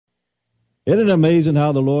Isn't it amazing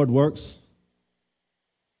how the Lord works?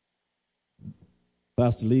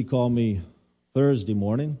 Pastor Lee called me Thursday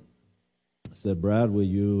morning. I said, Brad,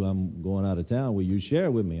 I'm going out of town. Will you share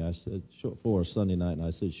with me? I said, sure, for Sunday night. And I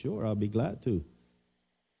said, sure, I'll be glad to.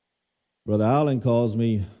 Brother Allen calls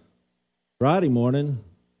me Friday morning.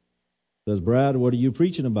 Says, Brad, what are you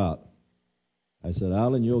preaching about? I said,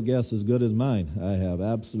 Allen, your guess is as good as mine. I have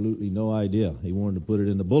absolutely no idea. He wanted to put it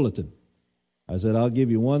in the bulletin. I said, I'll give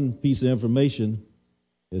you one piece of information.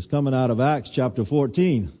 It's coming out of Acts chapter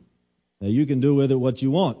 14. Now, you can do with it what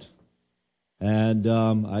you want. And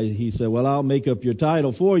he said, well, I'll make up your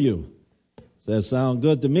title for you. Says, sound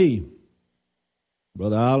good to me.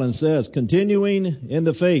 Brother Allen says, continuing in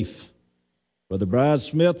the faith. Brother Brad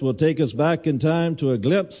Smith will take us back in time to a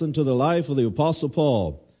glimpse into the life of the Apostle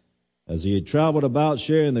Paul as he had traveled about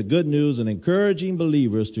sharing the good news and encouraging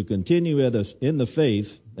believers to continue in the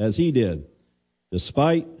faith as he did,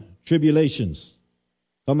 despite tribulations.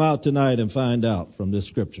 Come out tonight and find out from this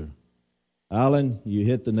scripture. Allen, you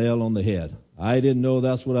hit the nail on the head. I didn't know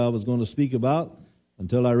that's what I was going to speak about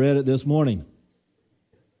until I read it this morning.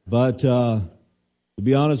 But to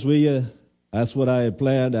be honest with you, that's what I had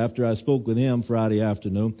planned after I spoke with him Friday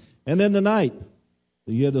afternoon. And then tonight,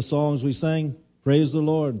 you hear the songs we sang? Praise the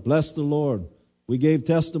Lord, bless the Lord. We gave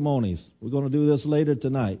testimonies. We're going to do this later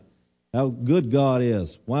tonight. How good God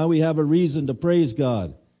is. Why we have a reason to praise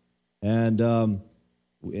God. And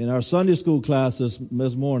in our Sunday school class this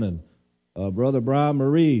morning, Brother Brian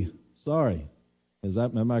Marie,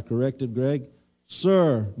 am I corrected, Greg?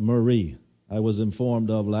 Sir Marie, I was informed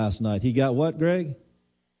of last night. He got what, Greg?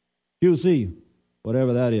 QC,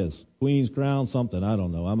 whatever that is. Queen's Crown something, I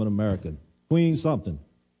don't know. I'm an American. Queen something.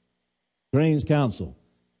 Crane's Council.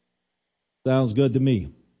 Sounds good to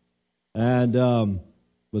me. And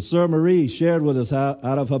but Sir Marie shared with us out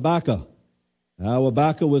of Habakkuk, how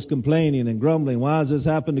Habakkuk was complaining and grumbling. Why does this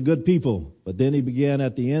happen to good people? But then he began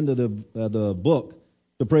at the end of the book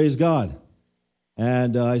to praise God.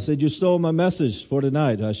 And I said, you stole my message for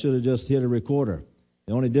tonight. I should have just hit a recorder.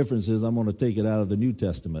 The only difference is I'm going to take it out of the New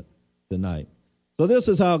Testament tonight. So this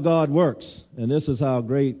is how God works, and this is how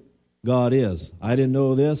great God is. I didn't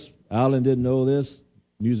know this. Alan didn't know this.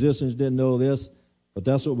 Musicians didn't know this. But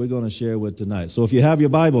that's what we're going to share with tonight. So if you have your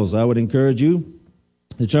Bibles, I would encourage you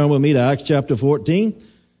to turn with me to Acts chapter 14,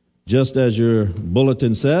 just as your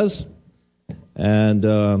bulletin says. And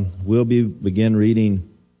we'll begin reading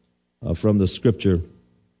from the scripture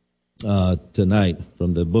tonight,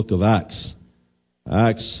 from the book of Acts.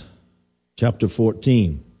 Acts chapter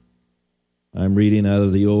 14. I'm reading out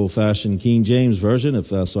of the old-fashioned King James Version, if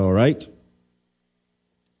that's all right.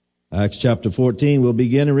 Acts chapter 14, we'll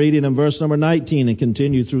begin reading in verse number 19 and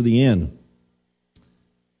continue through the end.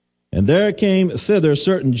 And there came thither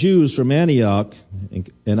certain Jews from Antioch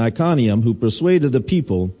and Iconium who persuaded the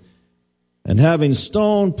people, and having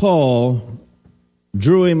stoned Paul,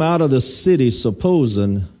 drew him out of the city,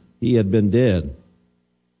 supposing he had been dead.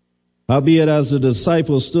 Howbeit, as the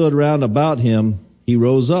disciples stood round about him, he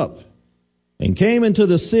rose up and came into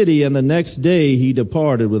the city, and the next day he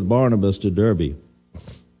departed with Barnabas to Derbe.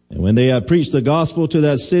 And when they had preached the gospel to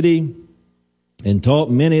that city and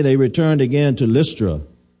taught many, they returned again to Lystra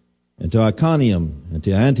and to Iconium and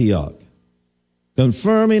to Antioch,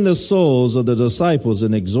 confirming the souls of the disciples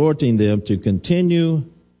and exhorting them to continue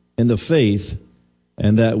in the faith,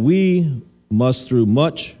 and that we must through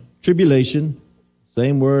much tribulation,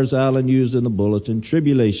 same words Alan used in the bulletin,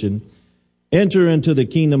 tribulation, enter into the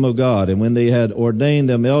kingdom of God. And when they had ordained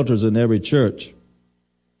them elders in every church,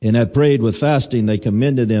 and had prayed with fasting, they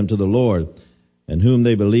commended them to the Lord, in whom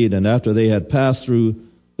they believed. And after they had passed through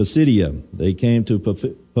Pisidia, they came to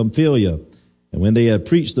Pamphylia. And when they had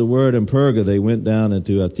preached the word in Perga, they went down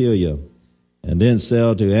into Attalia, and then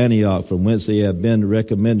sailed to Antioch, from whence they had been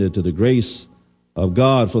recommended to the grace of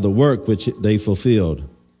God for the work which they fulfilled.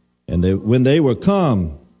 And when they were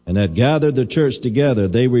come and had gathered the church together,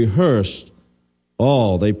 they rehearsed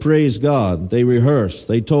all. They praised God. They rehearsed.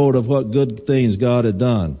 They told of what good things God had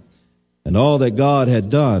done and all that God had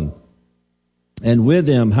done, and with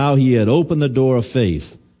them how he had opened the door of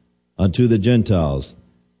faith unto the Gentiles.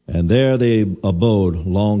 And there they abode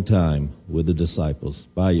long time with the disciples.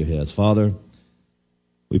 Bow your heads. Father,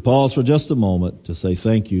 we pause for just a moment to say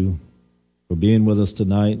thank you for being with us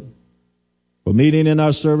tonight, for meeting in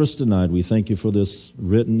our service tonight. We thank you for this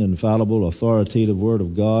written, infallible, authoritative word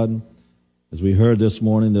of God. As we heard this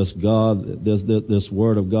morning, this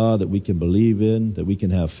word of God that we can believe in, that we can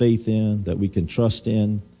have faith in, that we can trust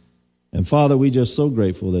in. And Father, we're just so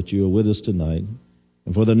grateful that you are with us tonight.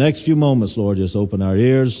 And for the next few moments, Lord, just open our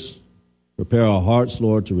ears, prepare our hearts,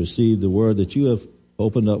 Lord, to receive the word that you have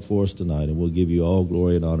opened up for us tonight, and we'll give you all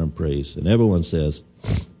glory and honor and praise. And everyone says,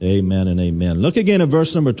 amen and amen. Look again at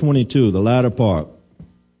verse number 22, the latter part.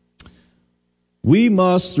 We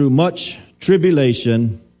must, through much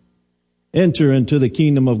tribulation, enter into the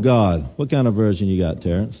kingdom of God. What kind of version you got,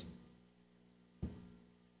 Terrence?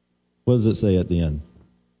 What does it say at the end?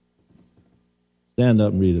 Stand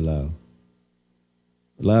up and read it loud.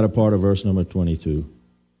 The latter part of verse number 22.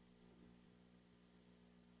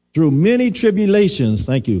 Through many tribulations,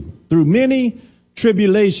 thank you, through many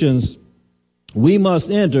tribulations, we must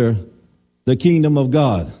enter the kingdom of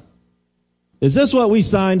God. Is this what we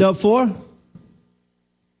signed up for?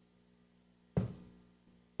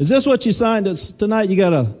 Is this what you signed up? Tonight you got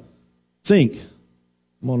to think.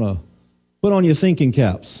 I'm going to put on your thinking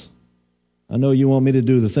caps. I know you want me to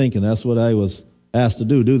do the thinking. That's what I was asked to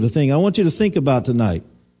do the thing. I want you to think about tonight.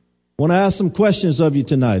 I want to ask some questions of you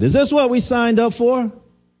tonight. Is this what we signed up for?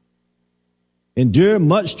 Endure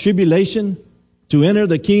much tribulation to enter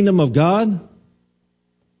the kingdom of God?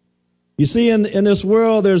 You see, in this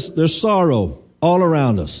world, there's sorrow all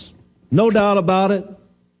around us. No doubt about it.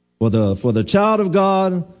 For the child of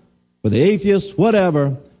God, for the atheist,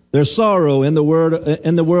 whatever, there's sorrow in the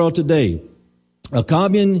world today. A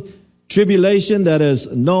common tribulation that is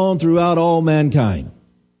known throughout all mankind.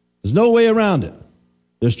 There's no way around it.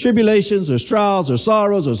 There's tribulations, there's trials, there's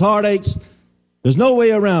sorrows, there's heartaches. There's no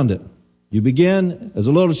way around it. You begin as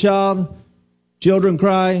a little child, children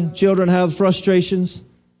cry, children have frustrations.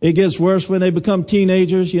 It gets worse when they become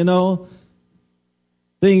teenagers, you know.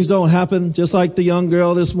 Things don't happen, just like the young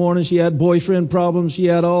girl this morning. She had boyfriend problems. She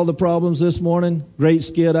had all the problems this morning. Great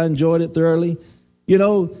skit. I enjoyed it thoroughly. You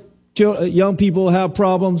know, young people have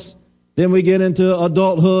problems. Then we get into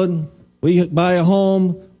adulthood. We buy a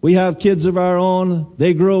home. We have kids of our own.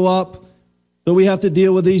 They grow up. So we have to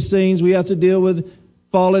deal with these things. We have to deal with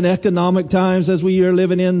fallen economic times as we are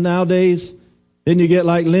living in nowadays. Then you get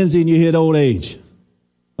like Lindsay and you hit old age.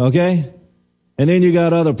 Okay? And then you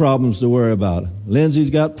got other problems to worry about. Lindsay's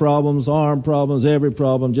got problems, arm problems, every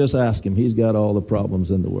problem. Just ask him. He's got all the problems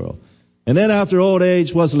in the world. And then after old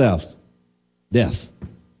age, what's left? Death.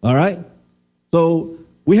 All right? So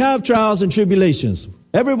we have trials and tribulations.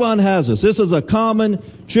 Everyone has this. This is a common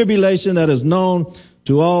tribulation that is known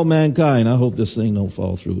to all mankind. I hope this thing don't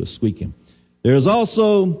fall through with squeaking. There's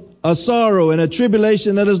also a sorrow and a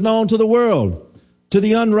tribulation that is known to the world, to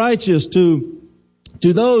the unrighteous, to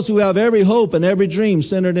those who have every hope and every dream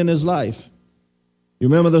centered in his life. You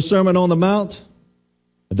remember the Sermon on the Mount?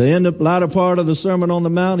 At the end of latter part of the Sermon on the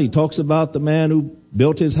Mount, he talks about the man who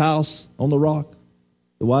built his house on the rock.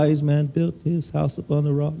 The wise man built his house upon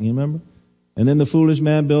the rock. You remember? And then the foolish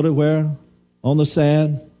man built it where? On the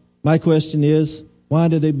sand. My question is, why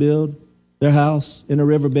did they build their house in a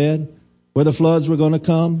riverbed where the floods were going to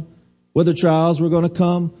come, where the trials were going to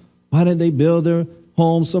come? Why didn't they build their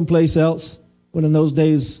home someplace else? When in those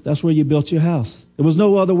days, that's where you built your house. There was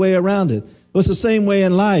no other way around it. It was the same way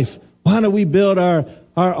in life. Why don't we build our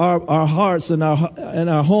hearts and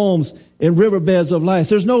our homes in riverbeds of life?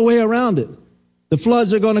 There's no way around it. The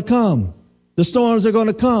floods are going to come. The storms are going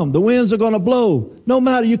to come. The winds are going to blow. No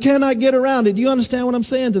matter, you cannot get around it. Do you understand what I'm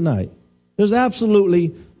saying tonight? There's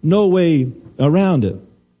absolutely no way around it.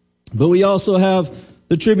 But we also have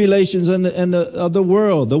the tribulations of the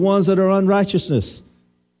world, the ones that are unrighteousness.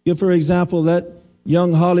 Give, for example, that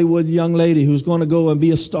young Hollywood young lady who's going to go and be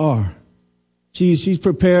a star. She's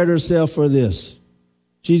prepared herself for this.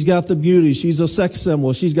 She's got the beauty. She's a sex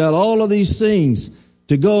symbol. She's got all of these things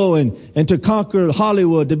to go and to conquer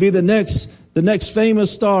Hollywood, to be the next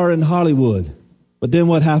famous star in Hollywood. But then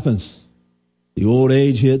what happens? The old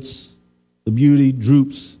age hits. The beauty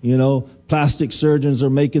droops. You know, plastic surgeons are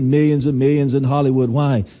making millions and millions in Hollywood.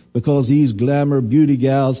 Why? Because these glamour beauty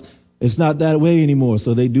gals, it's not that way anymore.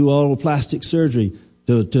 So they do all the plastic surgery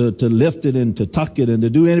to lift it and to tuck it and to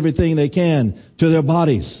do everything they can to their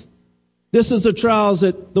bodies. This is the trials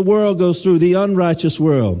that the world goes through, the unrighteous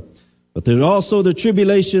world. But there's also the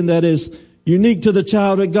tribulation that is unique to the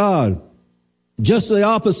child of God. Just the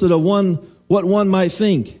opposite of what one might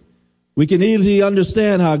think. We can easily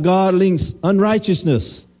understand how God links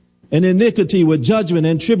unrighteousness and iniquity with judgment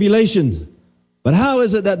and tribulation. But how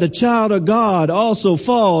is it that the child of God also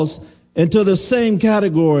falls into the same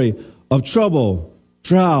category of trouble,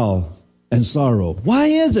 trial, and sorrow? Why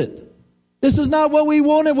is it? This is not what we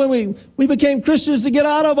wanted when we became Christians, to get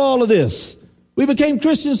out of all of this. We became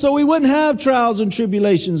Christians so we wouldn't have trials and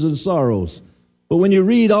tribulations and sorrows. But when you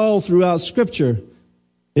read all throughout Scripture,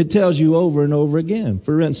 it tells you over and over again.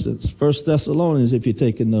 For instance, 1 Thessalonians, if you're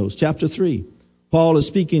taking notes, chapter 3. Paul is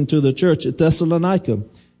speaking to the church at Thessalonica.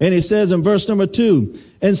 And he says in verse number 2,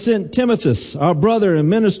 and sent Timothy, our brother and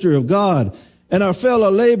minister of God, and our fellow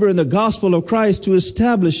laborer in the gospel of Christ, to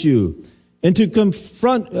establish you and to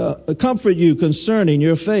comfort you concerning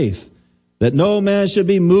your faith, that no man should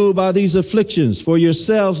be moved by these afflictions. For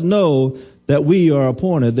yourselves know that we are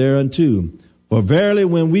appointed thereunto. For verily,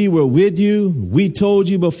 when we were with you, we told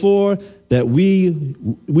you before that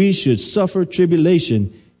we should suffer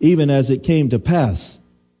tribulation, even as it came to pass,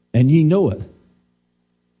 and ye know it.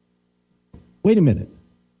 Wait a minute.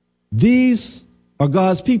 These are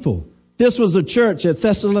God's people. This was a church at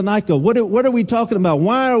Thessalonica. What are we talking about?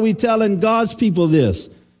 Why are we telling God's people this?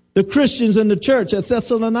 The Christians in the church at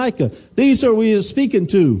Thessalonica. These are we speaking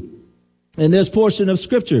to in this portion of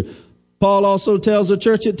Scripture. Paul also tells the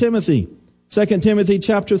church at Timothy, 2 Timothy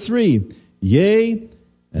chapter 3, yea,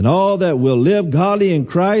 and all that will live godly in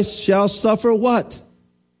Christ shall suffer what?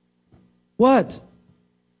 What?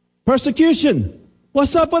 Persecution.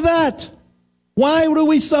 What's up with that? Why do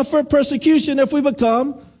we suffer persecution if we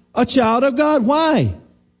become a child of God? Why?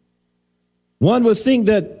 One would think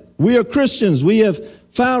that we are Christians. We have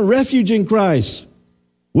found refuge in Christ.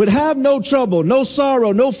 Would have no trouble, no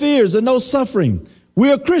sorrow, no fears, and no suffering. We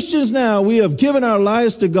are Christians now. We have given our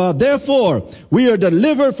lives to God. Therefore, we are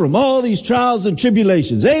delivered from all these trials and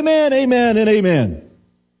tribulations. Amen, amen, and amen.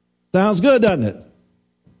 Sounds good, doesn't it?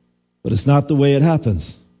 But it's not the way it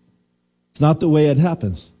happens. It's not the way it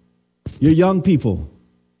happens. Your young people,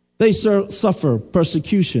 they suffer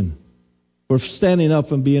persecution for standing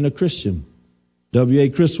up and being a Christian. W.A.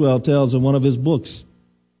 Criswell tells in one of his books,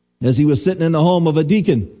 as he was sitting in the home of a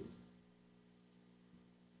deacon,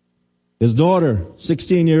 his daughter,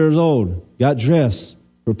 16 years old, got dressed,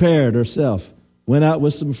 prepared herself, went out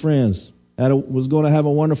with some friends, was going to have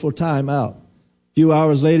a wonderful time out. A few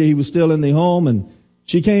hours later, he was still in the home, and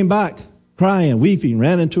she came back crying, weeping,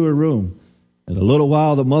 ran into her room. In a little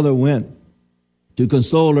while, the mother went to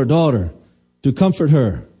console her daughter, to comfort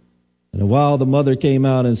her. And a while, the mother came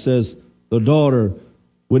out and says the daughter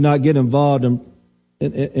would not get involved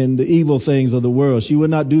in the evil things of the world. She would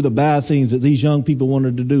not do the bad things that these young people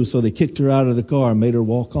wanted to do. So they kicked her out of the car and made her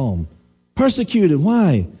walk home. Persecuted.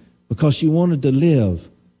 Why? Because she wanted to live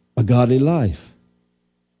a godly life.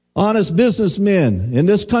 Honest businessmen in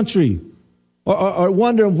this country are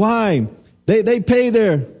wondering why they pay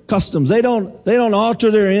their customs. They don't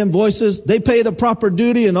alter their invoices. They pay the proper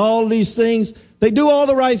duty and all these things. They do all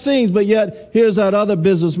the right things, but yet here's that other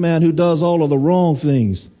businessman who does all of the wrong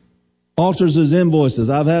things. Alters his invoices.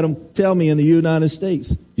 I've had them tell me in the United States,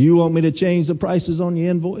 do you want me to change the prices on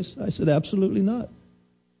your invoice? I said, absolutely not.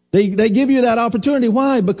 They give you that opportunity.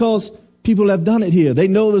 Why? Because people have done it here. They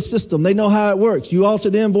know the system. They know how it works. You alter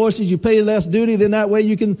the invoices, you pay less duty, then that way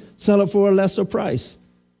you can sell it for a lesser price.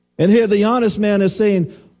 And here the honest man is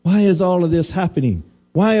saying, why is all of this happening?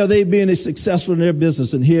 Why are they being successful in their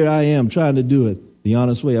business? And here I am trying to do it the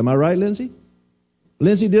honest way. Am I right, Lindsay?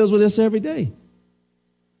 Lindsay deals with this every day.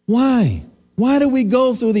 Why? Why do we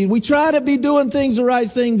go through these? We try to be doing things the right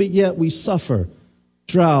thing, but yet we suffer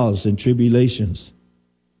trials and tribulations.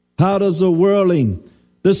 How does the worldling,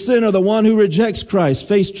 the sinner, the one who rejects Christ,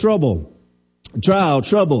 face trouble, trial,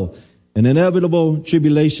 trouble, and inevitable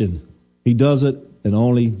tribulation? He does it in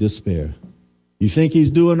only despair. You think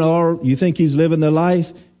he's you think he's living the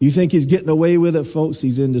life? You think he's getting away with it? Folks,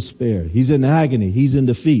 he's in despair. He's in agony. He's in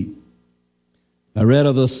defeat. I read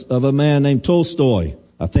of a man named Tolstoy.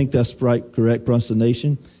 I think that's correct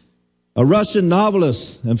pronunciation. A Russian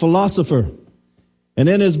novelist and philosopher. And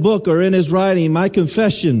in his book or in his writing, My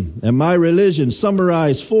Confession and My Religion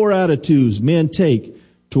summarize 4 attitudes men take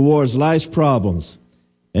towards life's problems.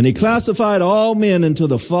 And he classified all men into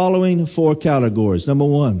the following 4 categories. Number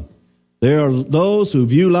 1, there are those who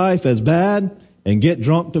view life as bad and get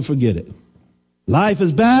drunk to forget it. Life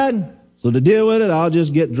is bad, so to deal with it, I'll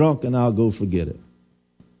just get drunk and I'll go forget it.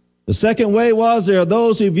 The second way was there are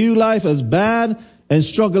those who view life as bad and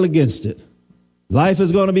struggle against it. Life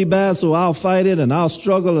is going to be bad, so I'll fight it and I'll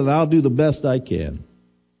struggle and I'll do the best I can.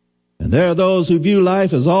 And there are those who view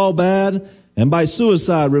life as all bad and by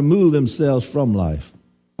suicide remove themselves from life.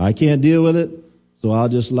 I can't deal with it, so I'll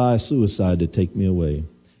just lie suicide to take me away.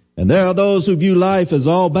 And there are those who view life as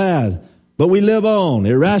all bad, but we live on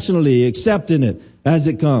irrationally, accepting it as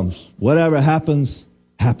it comes. Whatever happens,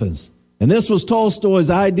 happens. And this was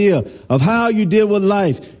Tolstoy's idea of how you deal with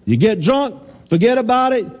life. You get drunk, forget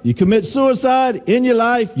about it. You commit suicide in your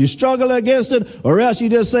life. You struggle against it, or else you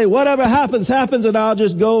just say, whatever happens, happens, and I'll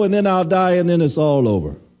just go, and then I'll die, and then it's all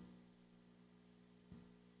over.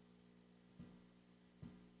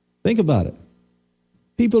 Think about it.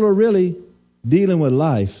 People are really dealing with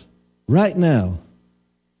life right now.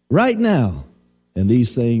 Right now. in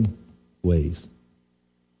these same ways.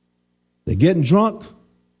 They're getting drunk.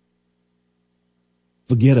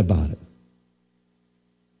 Forget about it.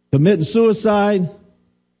 Committing suicide,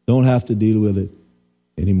 don't have to deal with it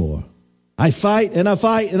anymore. I fight and I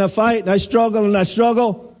fight and I fight and I struggle and I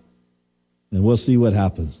struggle, and we'll see what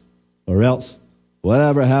happens. Or else,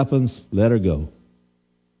 whatever happens, let her go.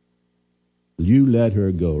 You let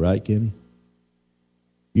her go, right, Kenny?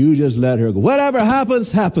 You just let her go. Whatever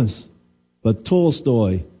happens, happens. But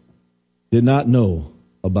Tolstoy did not know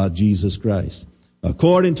about Jesus Christ.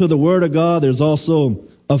 According to the Word of God, there's also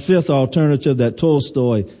a fifth alternative that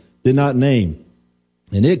Tolstoy did not name.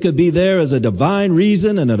 And it could be there as a divine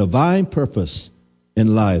reason and a divine purpose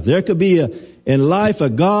in life. There could be in life a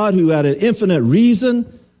God who had an infinite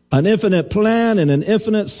reason, an infinite plan, and an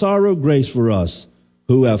infinite sorrow grace for us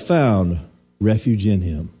who have found refuge in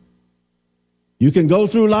him. You can go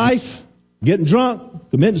through life getting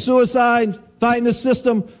drunk, committing suicide, fighting the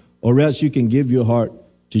system, or else you can give your heart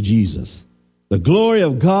to Jesus. The glory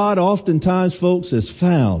of God oftentimes, folks, is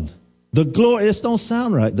found. The glory, this don't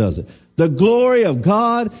sound right, does it? The glory of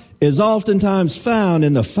God is oftentimes found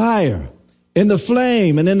in the fire, in the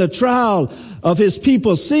flame, and in the trial of his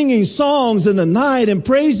people singing songs in the night and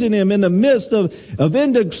praising him in the midst of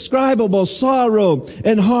indescribable sorrow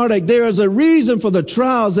and heartache. There is a reason for the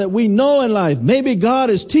trials that we know in life. Maybe God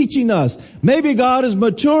is teaching us. Maybe God is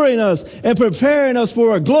maturing us and preparing us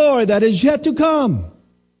for a glory that is yet to come.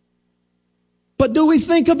 But do we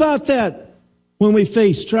think about that when we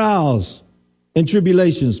face trials and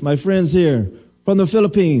tribulations? My friends here from the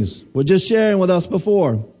Philippines were just sharing with us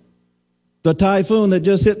before. The typhoon that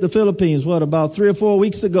just hit the Philippines, about 3 or 4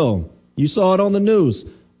 weeks ago? You saw it on the news.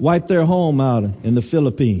 Wiped their home out in the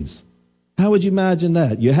Philippines. How would you imagine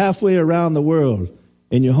that? You're halfway around the world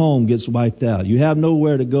and your home gets wiped out. You have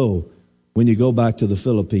nowhere to go when you go back to the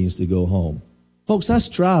Philippines to go home. Folks, that's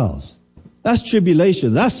trials. That's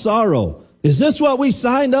tribulation. That's sorrow. Is this what we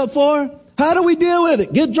signed up for? How do we deal with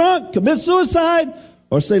it? Get drunk, commit suicide,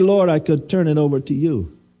 or say, Lord, I could turn it over to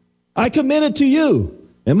you. I commit it to you.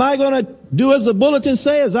 Am I going to do as the bulletin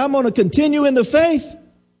says? I'm going to continue in the faith?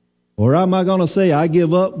 Or am I going to say, I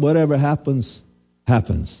give up, whatever happens,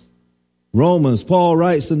 happens? Paul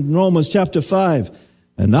writes in Romans chapter 5,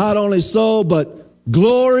 and not only so, but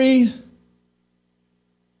glory.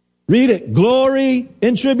 Read it. Glory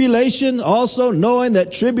in tribulation, also knowing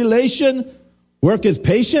that tribulation worketh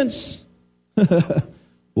patience.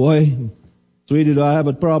 Boy, sweetie, do I have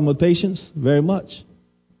a problem with patience? Very much.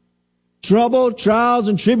 Trouble, trials,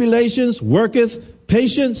 and tribulations worketh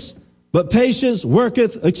patience, but patience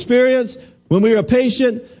worketh experience. When we are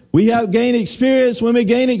patient, we have gained experience. When we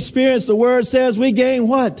gain experience, the word says we gain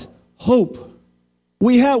what? Hope.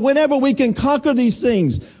 Whenever we can conquer these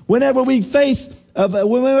things, whenever we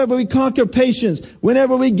conquer patience,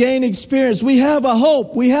 whenever we gain experience, we have a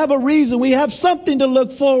hope, we have a reason, we have something to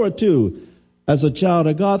look forward to as a child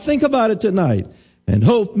of God. Think about it tonight. And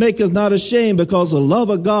hope maketh not ashamed, because the love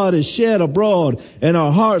of God is shed abroad in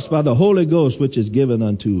our hearts by the Holy Ghost, which is given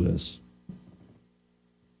unto us.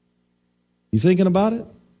 You thinking about it?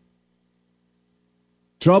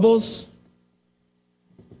 Troubles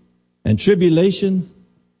and tribulation,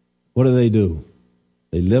 what do?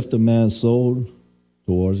 They lift a man's soul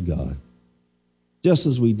towards God. Just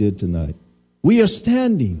as we did tonight. We are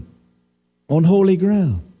standing on holy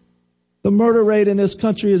ground. The murder rate in this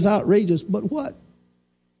country is outrageous, but what?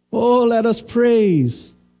 Oh, let us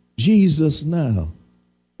praise Jesus now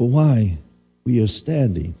for why we are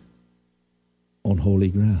standing on holy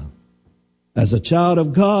ground. As a child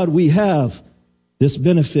of God, we have this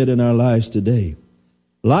benefit in our lives today.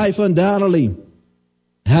 Life undoubtedly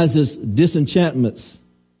has its disenchantments,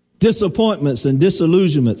 disappointments, and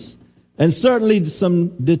disillusionments, and certainly some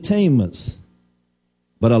detainments.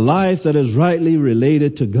 But a life that is rightly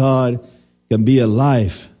related to God can be a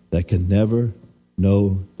life that can never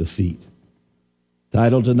know defeat.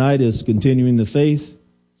 Title tonight is Continuing the Faith.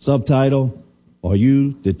 Subtitle, are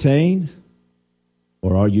you detained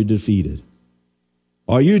or are you defeated?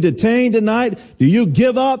 Are you detained tonight? Do you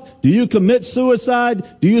give up? Do you commit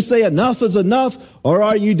suicide? Do you say enough is enough? Or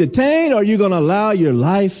are you detained? Or are you going to allow your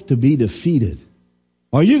life to be defeated?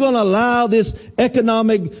 Are you going to allow this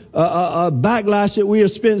economic backlash that we are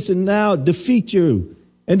experiencing now defeat you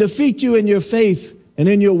and defeat you in your faith and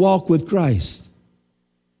in your walk with Christ?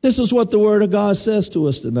 This is what the Word of God says to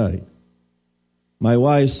us tonight. My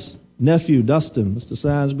wife's nephew, Dustin, Mr.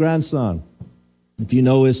 Sands' grandson, if you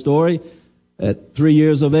know his story, at 3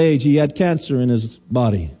 years of age, he had cancer in his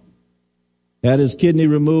body. Had his kidney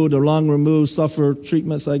removed, a lung removed, suffered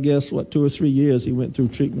treatments, 2 or 3 years he went through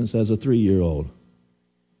treatments as a 3-year-old.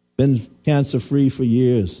 been cancer-free for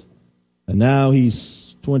years. And now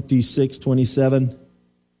he's 26, 27,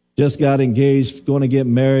 just got engaged, going to get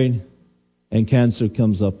married, and cancer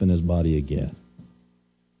comes up in his body again.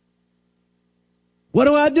 What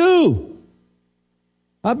do I do?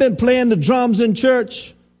 I've been playing the drums in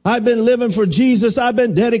church. I've been living for Jesus. I've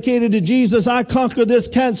been dedicated to Jesus. I conquered this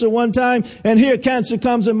cancer one time, and here cancer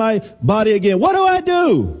comes in my body again. What do I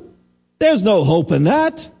do? There's no hope in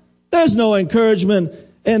that. There's no encouragement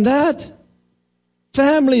in that.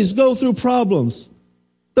 Families go through problems.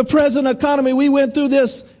 The present economy, we went through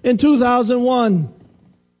this in 2001.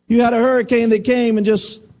 You had a hurricane that came and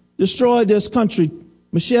just destroyed this country.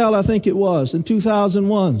 Michelle, I think it was, in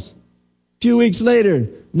 2001. A few weeks later,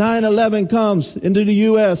 9/11 comes into the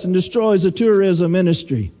U.S. and destroys the tourism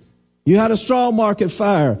industry. You had a straw market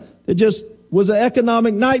fire that just was an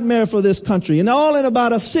economic nightmare for this country. And all in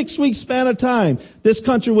about a 6-week span of time, this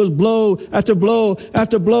country was blow after blow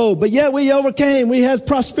after blow. But yet we overcame. We had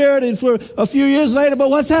prosperity for a few years later. But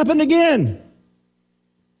what's happened again?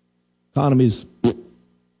 Economies,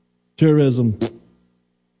 tourism,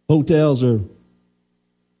 hotels are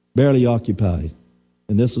barely occupied.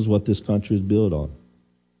 And this is what this country is built on.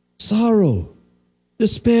 Sorrow,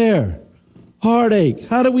 despair, heartache.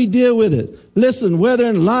 How do we deal with it? Listen, whether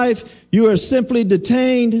in life you are simply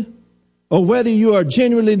detained or whether you are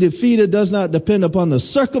genuinely defeated does not depend upon the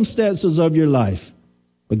circumstances of your life.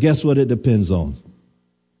 But guess what it depends on?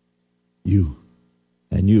 You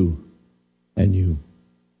and you and you.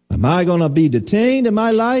 Am I going to be detained in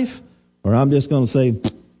my life, or I'm just going to say,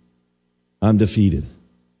 I'm defeated?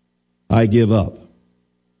 I give up.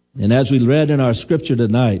 And as we read in our scripture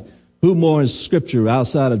tonight, who more in scripture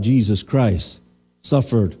outside of Jesus Christ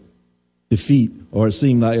suffered defeat, or it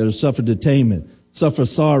seemed like it suffered detainment, suffered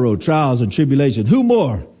sorrow, trials, and tribulation? Who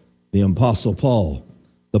more? The Apostle Paul.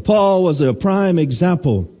 The Paul was a prime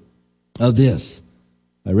example of this.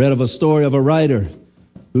 I read of a story of a writer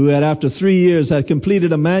who had, after 3 years, had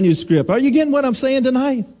completed a manuscript. Are you getting what I'm saying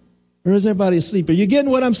tonight? Or is everybody asleep? Are you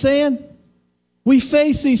getting what I'm saying? We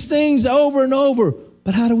face these things over and over,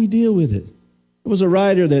 but how do we deal with it? There was a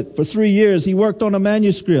writer that for 3 years, he worked on a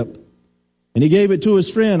manuscript, and he gave it to his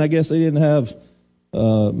friend. I guess they didn't have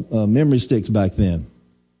memory sticks back then.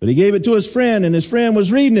 But he gave it to his friend, and his friend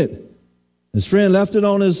was reading it. His friend left it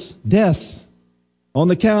on his desk, on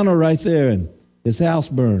the counter right there, and his house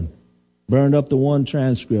burned up the one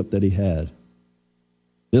transcript that he had.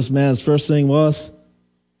 This man's first thing was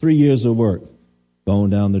 3 years of work going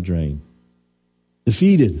down the drain.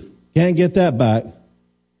 Defeated. Can't get that back.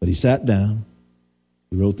 But he sat down.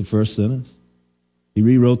 He wrote the first sentence. He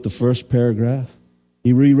rewrote the first paragraph.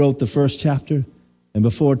 He rewrote the first chapter. And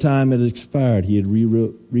before time had expired, he had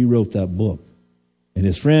rewrote that book. And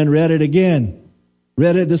his friend read it again.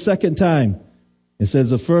 Read it the second time. And says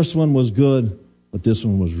the first one was good, but this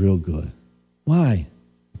one was real good. Why?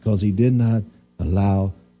 Because he did not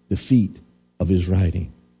allow defeat of his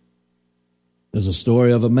writing. There's a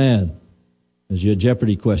story of a man. There's your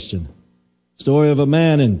Jeopardy question. Story of a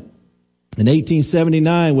man in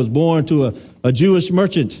 1879 was born to a Jewish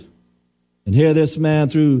merchant. And here this man,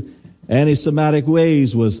 through anti-Semitic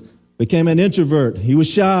ways, became an introvert. He was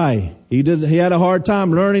shy. He had a hard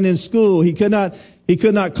time learning in school. He could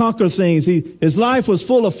not conquer things. His life was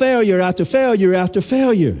full of failure after failure after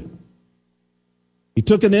failure. He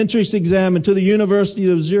took an entrance exam into the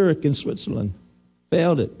University of Zurich in Switzerland.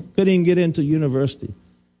 Failed it. Couldn't even get into university.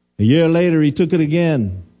 A year later, he took it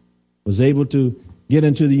again. Was able to get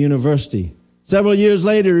into the university. Several years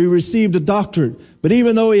later, he received a doctorate. But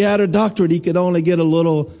even though he had a doctorate, he could only get a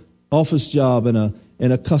little office job in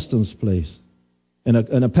a customs place, in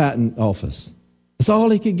a patent office. That's all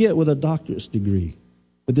he could get with a doctorate degree.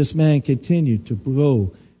 But this man continued to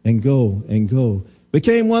go and go and go.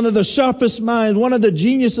 Became one of the sharpest minds, one of the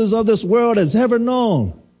geniuses of this world has ever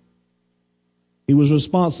known. He was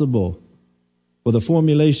responsible for the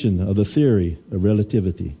formulation of the theory of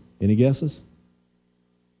relativity. Any guesses?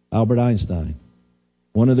 Albert Einstein,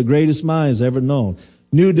 one of the greatest minds ever known.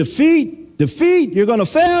 Knew defeat, you're going to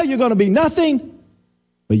fail, you're going to be nothing.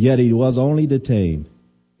 But yet he was only detained,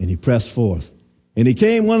 and he pressed forth. And he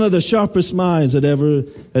became one of the sharpest minds that ever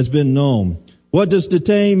has been known. What does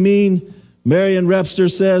detain mean? Merriam-Webster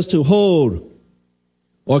says to hold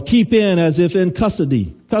or keep in as if in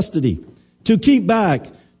custody, to keep back,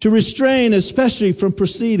 to restrain, especially from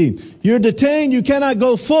proceeding. You're detained. You cannot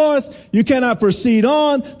go forth. You cannot proceed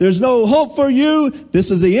on. There's no hope for you. This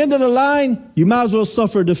is the end of the line. You might as well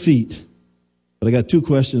suffer defeat. But I got 2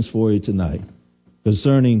 questions for you tonight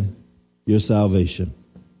concerning your salvation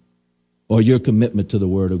or your commitment to the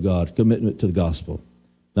Word of God, commitment to the gospel,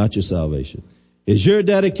 not your salvation. Is your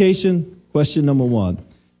dedication, question number one,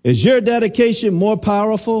 is your dedication more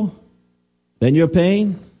powerful than your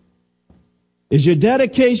pain? Is your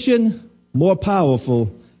dedication more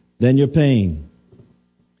powerful than your pain?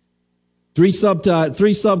 Three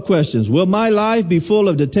sub questions. Will my life be full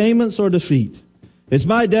of attainments or defeat? Is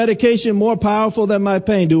my dedication more powerful than my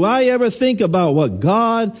pain? Do I ever think about what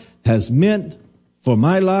God has meant for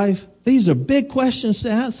my life? These are big questions to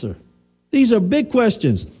answer. These are big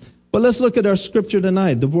questions. But let's look at our scripture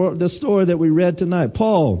tonight, the story that we read tonight.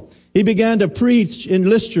 Paul, he began to preach in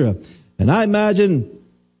Lystra. And I imagine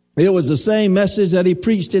it was the same message that he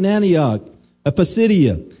preached in Antioch,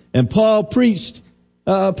 Pisidia. And Paul preached,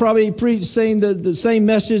 probably preached saying the same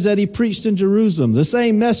message that he preached in Jerusalem, the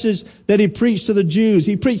same message that he preached to the Jews.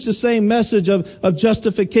 He preached the same message of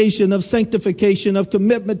justification, of sanctification, of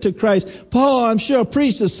commitment to Christ. Paul, I'm sure,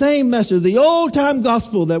 preached the same message, the old-time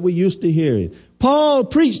gospel that we used to hear. Paul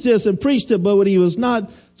preached this and preached it, but he was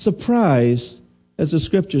not surprised, as the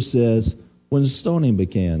scripture says, when stoning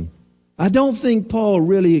began. I don't think Paul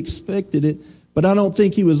really expected it, but I don't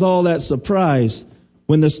think he was all that surprised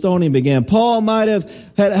when the stoning began. Paul might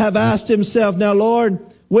have asked himself, now, Lord,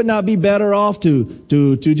 wouldn't I be better off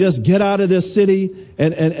to just get out of this city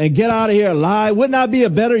and get out of here alive? Wouldn't I be a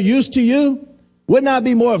better use to you? Wouldn't I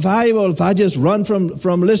be more valuable if I just run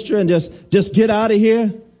from Lystra and just get out of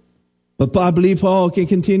here? But I believe Paul can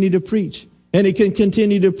continue to preach, and he can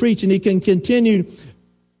continue to preach, and he can continue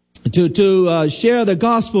to share the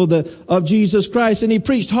gospel of Jesus Christ. And he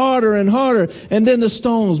preached harder and harder. And then the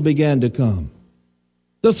stones began to come.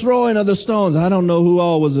 The throwing of the stones. I don't know who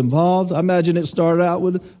all was involved. I imagine it started out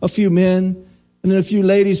with a few men. And then a few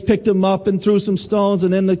ladies picked them up and threw some stones.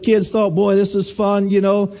 And then the kids thought, boy, this is fun.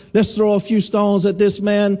 Let's throw a few stones at this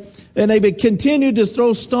man. And they continued to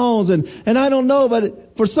throw stones. And I don't know,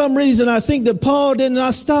 but for some reason, I think that Paul did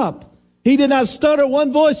not stop. He did not stutter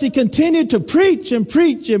one voice. He continued to preach and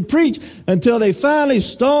preach and preach until they finally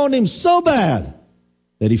stoned him so bad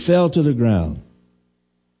that he fell to the ground.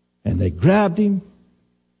 And they grabbed him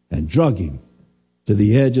and drug him to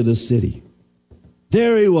the edge of the city.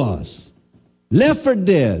 There he was, left for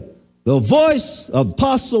dead. The voice of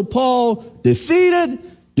Apostle Paul, defeated,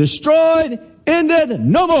 destroyed, ended,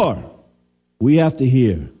 no more. We have to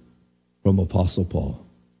hear from Apostle Paul.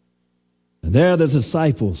 And there the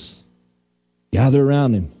disciples gather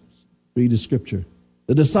around him. Read the scripture.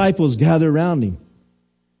 The disciples gather around him.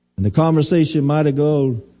 And the conversation might have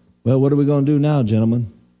gone, well, what are we going to do now,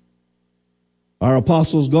 gentlemen? Our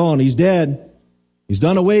apostle's gone. He's dead. He's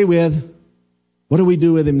done away with. What do we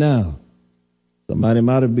do with him now? Somebody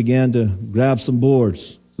might have began to grab some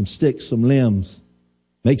boards, some sticks, some limbs,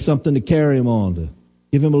 make something to carry him on, to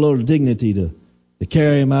give him a little dignity, to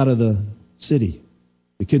carry him out of the city,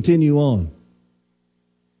 to continue on.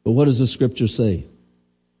 But what does the scripture say?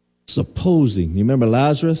 Supposing. You remember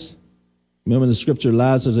Lazarus? Remember the scripture,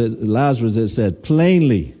 Lazarus, it said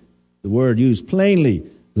plainly, the word used plainly,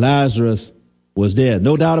 Lazarus was dead.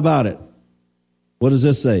 No doubt about it. What does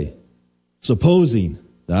this say? Supposing.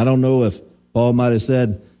 I don't know if Paul might have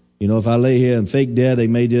said, if I lay here and fake dead, they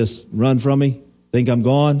may just run from me, think I'm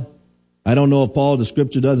gone. I don't know if Paul, the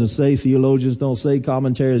scripture doesn't say, theologians don't say,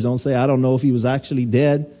 commentaries don't say. I don't know if he was actually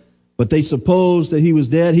dead. But they supposed that he was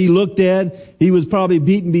dead. He looked dead. He was probably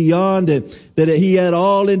beaten beyond that he had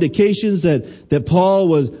all indications that Paul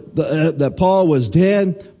was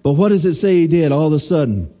dead. But what does it say he did? All of a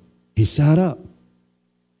sudden, he sat up.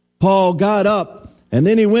 Paul got up, and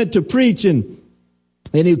then he went to preach, and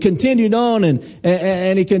he continued on,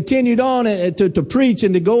 and he continued on to preach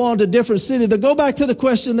and to go on to different cities. To go back to the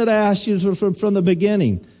question that I asked you from the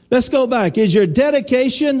beginning. Let's go back. Is your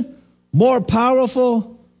dedication more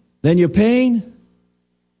powerful than your pain?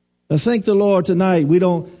 Now thank the Lord tonight. We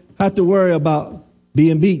don't have to worry about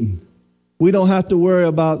being beaten. We don't have to worry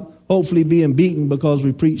about hopefully being beaten because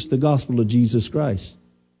we preach the gospel of Jesus Christ.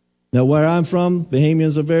 Now where I'm from,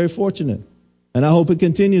 Bahamians are very fortunate. And I hope it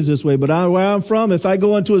continues this way. But where I'm from, if I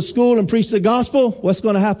go into a school and preach the gospel, what's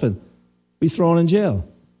going to happen? Be thrown in jail.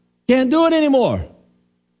 Can't do it anymore.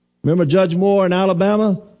 Remember Judge Moore in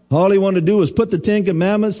Alabama? All he wanted to do was put the Ten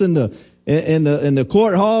Commandments in the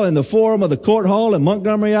court hall, in the forum of the court hall in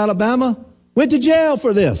Montgomery, Alabama. Went to jail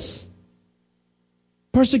for this.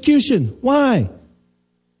 Persecution. Why?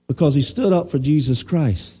 Because he stood up for Jesus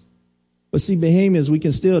Christ. But see, Bahamians, we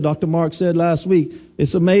can still, Dr. Mark said last week,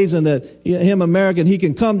 it's amazing that him, American, he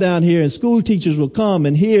can come down here and school teachers will come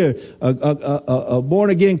and hear a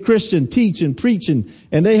born-again Christian teach and preach, and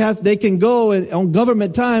they can go on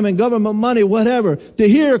government time and government money, whatever, to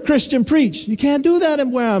hear a Christian preach. You can't do that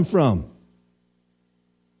in where I'm from.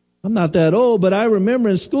 I'm not that old, but I remember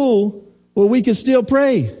in school, where we could still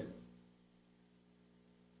pray.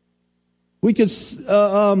 We could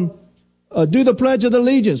do the Pledge of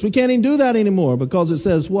Allegiance. We can't even do that anymore because it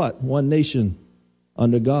says what? One nation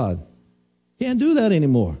under God. Can't do that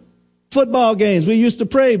anymore. Football games. We used to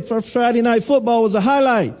pray. For Friday night football was a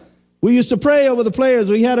highlight. We used to pray over the players.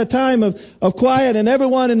 We had a time of quiet, and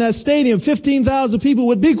everyone in that stadium, 15,000 people,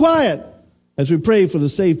 would be quiet as we prayed for the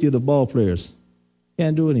safety of the ball players.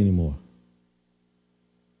 Can't do it anymore.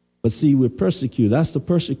 But see, we're persecuted. That's the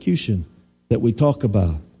persecution that we talk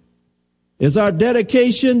about. Is our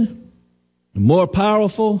dedication more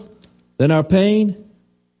powerful than our pain?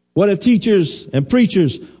 What if teachers and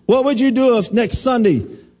preachers, what would you do if next Sunday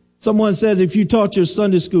someone says if you taught your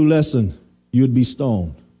Sunday school lesson, you'd be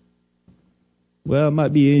stoned? Well, it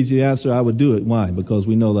might be an easy answer. I would do it. Why? Because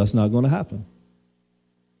we know that's not going to happen.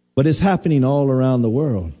 But it's happening all around the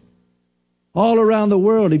world. All around the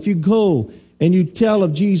world. If you go and you tell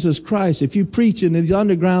of Jesus Christ, if you preach in these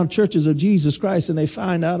underground churches of Jesus Christ and they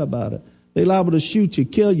find out about it, they're liable to shoot you,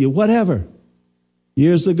 kill you, whatever.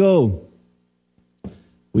 Years ago,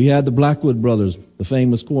 we had the Blackwood brothers, the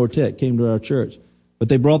famous quartet, came to our church. But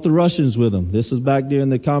they brought the Russians with them. This is back during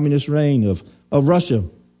the communist reign of Russia,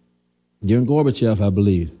 during Gorbachev, I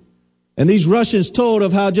believe. And these Russians told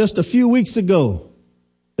of how just a few weeks ago,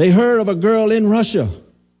 they heard of a girl in Russia.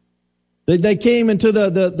 They came into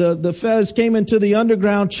the fellas came into the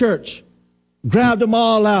underground church, grabbed them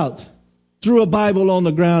all out, threw a Bible on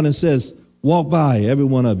the ground and says, walk by, every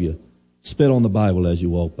one of you. Spit on the Bible as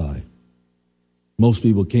you walk by. Most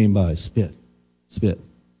people came by, spit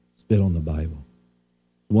on the Bible.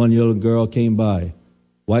 One little girl came by,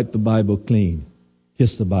 wiped the Bible clean,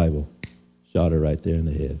 kissed the Bible, shot her right there in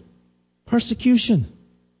the head. Persecution.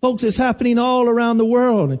 Folks, it's happening all around the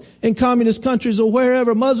world, in communist countries or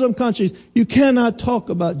wherever, Muslim countries. You cannot talk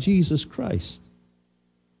about Jesus Christ.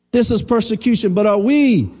 This is persecution, but are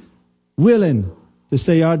we willing to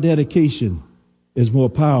say our dedication is more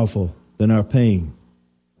powerful than our pain?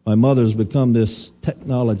 My mother's become this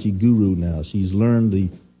technology guru now. She's learned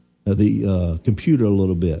the computer a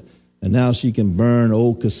little bit, and now she can burn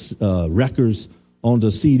old records onto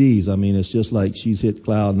CDs. I mean, it's just like she's hit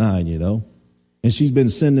cloud 9, you know. And she's been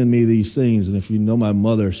sending me these things, and if you know my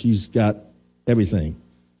mother, she's got everything.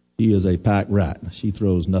 She is a pack rat. She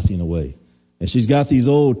throws nothing away. And she's got these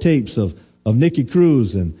old tapes of Nicky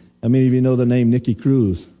Cruz, and I mean, if you know the name Nicky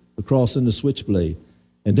Cruz, The Cross and the Switchblade.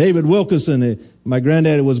 And David Wilkerson, my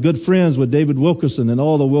granddaddy was good friends with David Wilkerson and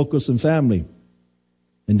all the Wilkerson family.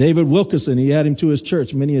 And David Wilkerson, he had him to his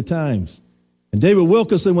church many a times. And David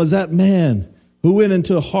Wilkerson was that man who went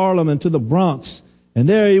into Harlem and to the Bronx. And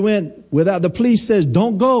there he went without, the police says,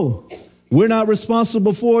 don't go. We're not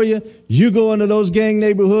responsible for you. You go into those gang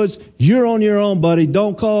neighborhoods. You're on your own, buddy.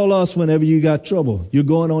 Don't call us whenever you got trouble. You're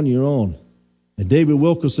going on your own. And David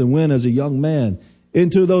Wilkerson went as a young man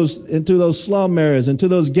into those slum areas, into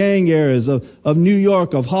those gang areas of New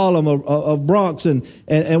York, of Harlem, of Bronx,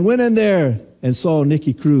 and went in there and saw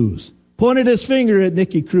Nicky Cruz. Pointed his finger at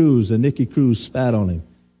Nicky Cruz, and Nicky Cruz spat on him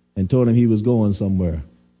and told him he was going somewhere.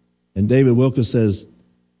 And David Wilkerson says,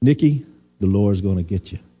 Nicky, the Lord's going to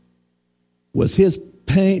get you. Was his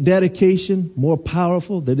pain, dedication more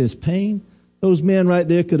powerful than his pain? Those men right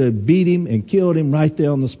there could have beat him and killed him right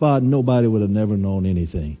there on the spot, and nobody would have never known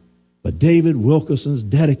anything. But David Wilkerson's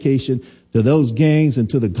dedication to those gangs and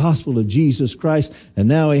to the gospel of Jesus Christ, and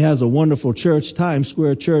now he has a wonderful church, Times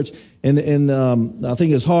Square Church, in I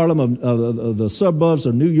think it's Harlem, of the suburbs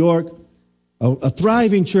of New York, a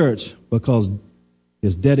thriving church because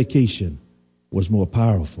his dedication was more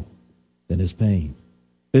powerful than his pain.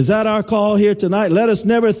 Is that our call here tonight? Let us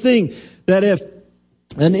never think that if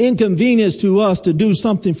an inconvenience to us to do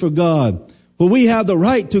something for God, for we have the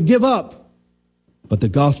right to give up, but the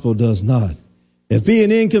gospel does not. If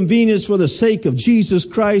being inconvenienced for the sake of Jesus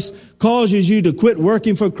Christ causes you to quit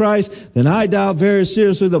working for Christ, then I doubt very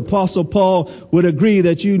seriously the Apostle Paul would agree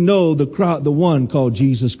that you know the one called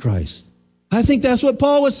Jesus Christ. I think that's what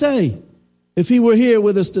Paul would say if he were here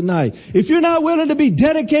with us tonight. If you're not willing to be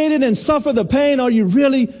dedicated and suffer the pain, or you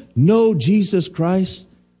really know Jesus Christ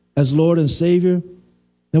as Lord and Savior,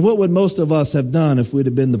 then what would most of us have done if we'd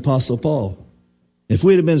have been the Apostle Paul? If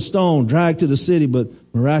we'd have been stoned, dragged to the city, but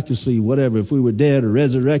miraculously, whatever, if we were dead or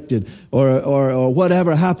resurrected or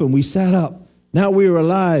whatever happened, we sat up. Now we were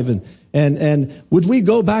alive. And would we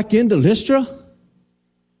go back into Lystra?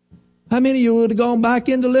 How many of you would have gone back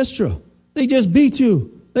into Lystra? They just beat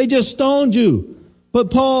you. They just stoned you.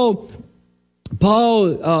 But Paul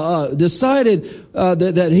Paul decided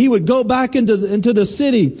that he would go back into the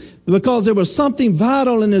city because there was something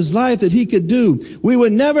vital in his life that he could do. We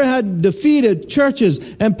would never have defeated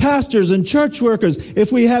churches and pastors and church workers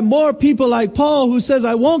if we had more people like Paul who says,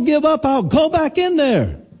 I won't give up, I'll go back in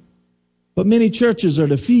there. But many churches are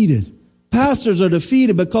defeated. Pastors are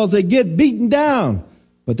defeated because they get beaten down,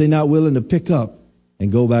 but they're not willing to pick up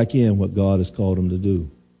and go back in what God has called them to do. To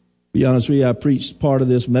be honest with you, I preached part of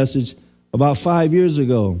this message about 5 years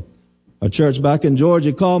ago. A church back in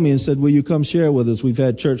Georgia called me and said, will you come share with us? We've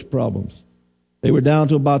had church problems. They were down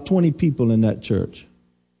to about 20 people in that church.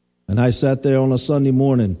 And I sat there on a Sunday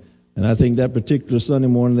morning, and I think that particular Sunday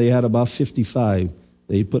morning they had about 55.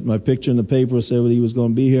 They put my picture in the paper, said he was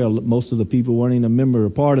going to be here. Most of the people weren't even a member or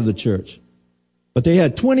part of the church. But they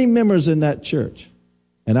had 20 members in that church.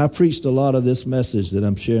 And I preached a lot of this message that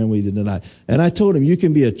I'm sharing with you tonight. And I told them, you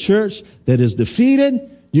can be a church that is defeated.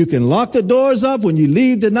 You can lock the doors up when you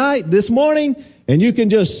leave this morning, and you can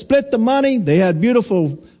just split the money. They had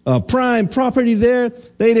beautiful prime property there.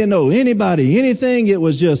 They didn't owe anybody anything. It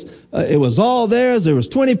was just, it was all theirs. There was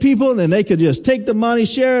 20 people, and they could just take the money,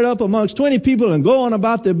 share it up amongst 20 people, and go on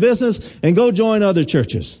about their business and go join other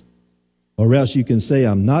churches. Or else you can say,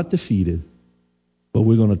 I'm not defeated, but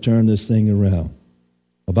we're going to turn this thing around.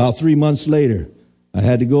 About 3 months later, I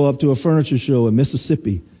had to go up to a furniture show in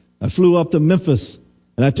Mississippi. I flew up to Memphis.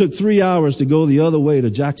 And I took 3 hours to go the other way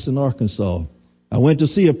to Jackson, Arkansas. I went to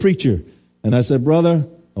see a preacher, and I said, brother,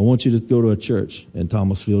 I want you to go to a church in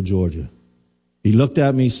Thomasville, Georgia. He looked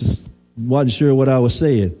at me, wasn't sure what I was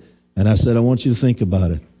saying. And I said, I want you to think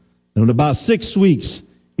about it. And in about 6 weeks,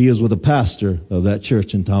 he was with a pastor of that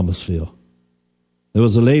church in Thomasville. There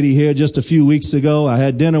was a lady here just a few weeks ago. I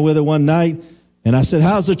had dinner with her one night, and I said,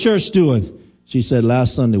 how's the church doing? She said,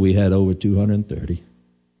 last Sunday we had over 230.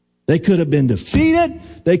 They could have been defeated.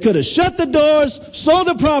 They could have shut the doors, sold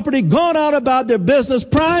the property, gone out about their business,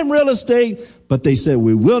 prime real estate. But they said,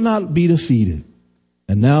 we will not be defeated.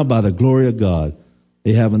 And now, by the glory of God,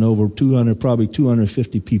 they have an over 200, probably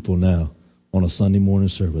 250 people now on a Sunday morning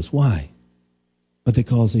service. Why? But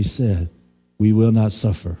because they said, we will not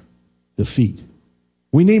suffer defeat.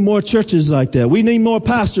 We need more churches like that. We need more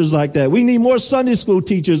pastors like that. We need more Sunday school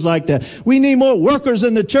teachers like that. We need more workers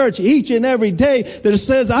in the church each and every day that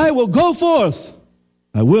says, I will go forth.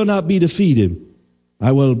 I will not be defeated.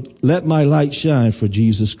 I will let my light shine for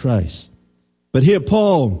Jesus Christ. But here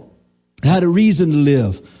Paul had a reason to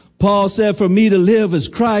live. Paul said, for me to live is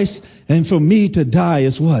Christ, and for me to die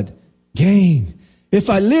is what? Gain. If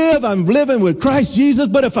I live, I'm living with Christ Jesus.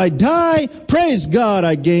 But if I die, praise God,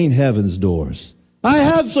 I gain heaven's doors. I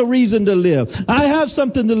have some reason to live. I have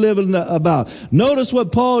something to live about. Notice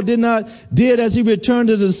what Paul did as he returned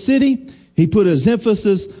to the city. He put his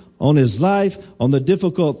emphasis on his life, on the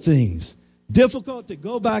difficult things. Difficult to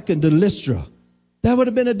go back into Lystra. That would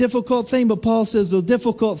have been a difficult thing, but Paul says the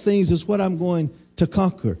difficult things is what I'm going to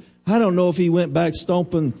conquer. I don't know if he went back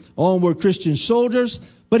stomping onward Christian soldiers,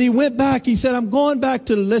 but he went back. He said, I'm going back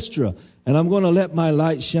to Lystra, and I'm going to let my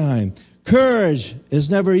light shine. Courage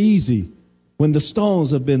is never easy when the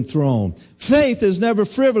stones have been thrown. Faith is never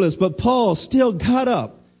frivolous, but Paul still got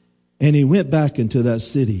up and he went back into that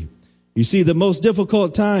city. You see, the most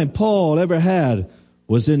difficult time Paul ever had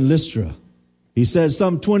was in Lystra. He said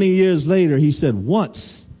some 20 years later, he said,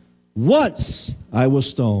 once I was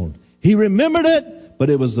stoned. He remembered it,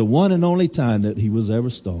 but it was the one and only time that he was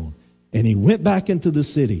ever stoned. And he went back into the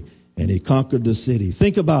city and he conquered the city.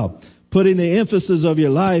 Think about putting the emphasis of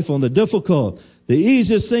your life on the difficult. The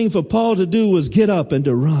easiest thing for Paul to do was get up and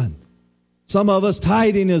to run. Some of us,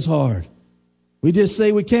 tithing is hard. We just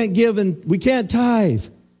say we can't give and we can't tithe.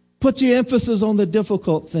 Put your emphasis on the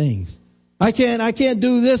difficult things. I can't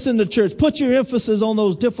do this in the church. Put your emphasis on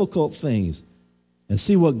those difficult things and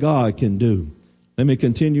see what God can do. Let me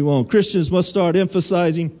continue on. Christians must start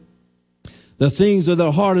emphasizing the things that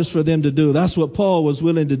are hardest for them to do. That's what Paul was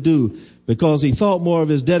willing to do because he thought more of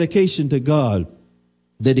his dedication to God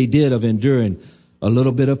than he did of enduring a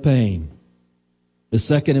little bit of pain. The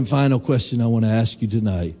second and final question I want to ask you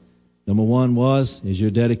tonight. Number one was, is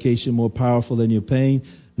your dedication more powerful than your pain?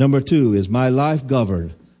 Number two, is my life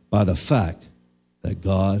governed by the fact that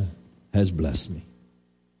God has blessed me?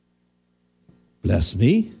 Blessed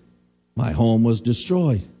me? My home was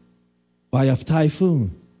destroyed by a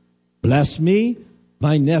typhoon. Bless me?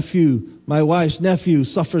 My wife's nephew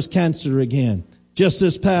suffers cancer again. Just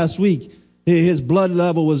this past week, his blood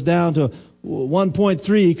level was down to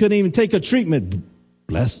 1.3. He couldn't even take a treatment.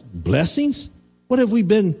 Blessings? What have we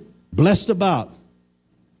been blessed about?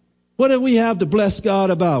 What do we have to bless God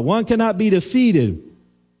about? One cannot be defeated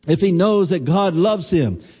if he knows that God loves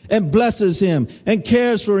him and blesses him and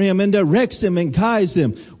cares for him and directs him and guides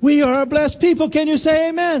him. We are a blessed people. Can you say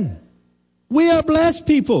amen? We are blessed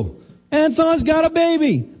people. Anthon's got a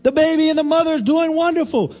baby. The baby and the mother is doing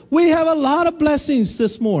wonderful. We have a lot of blessings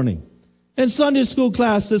this morning. In Sunday school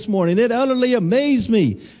class this morning, it utterly amazed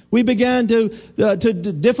me. We began to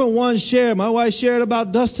different ones share. My wife shared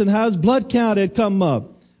about Dustin, how his blood count had come up.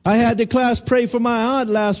 I had the class pray for my aunt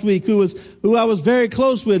last week, who I was very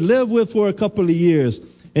close with, lived with for a couple of years.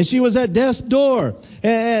 And she was at death's door.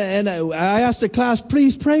 And I asked the class,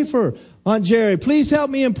 please pray for Aunt Jerry. Please help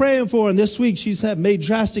me in praying for her. And this week she's made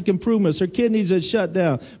drastic improvements. Her kidneys had shut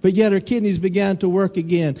down, but yet her kidneys began to work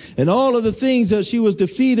again. And all of the things that she was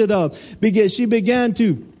defeated of, she began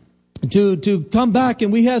to come back,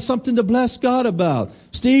 and we had something to bless God about.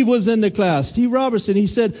 Steve was in the class. Steve Robertson, he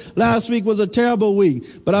said last week was a terrible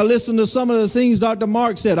week, but I listened to some of the things Dr.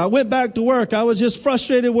 Mark said. I went back to work. I was just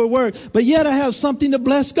frustrated with work, but yet I have something to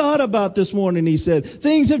bless God about this morning, he said.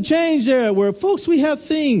 Things have changed there where, folks, we have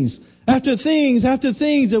things after things after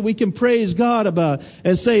things that we can praise God about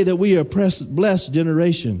and say that we are a blessed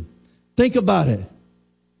generation. Think about it.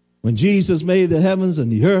 When Jesus made the heavens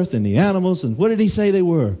and the earth and the animals, and what did he say they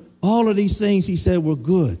were? All of these things he said were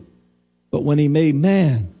good. But when he made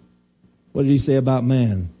man, what did he say about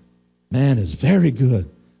man? Man is very good.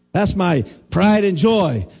 That's my pride and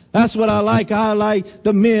joy. That's what I like. I like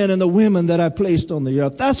the men and the women that I placed on the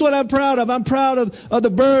earth. That's what I'm proud of. I'm proud of the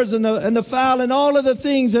birds and the fowl and all of the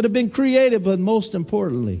things that have been created. But most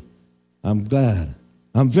importantly, I'm glad.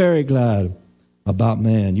 I'm very glad about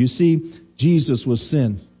man. You see, Jesus was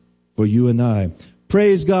sent for you and I.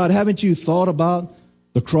 Praise God. Haven't you thought about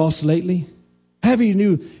the cross lately? Have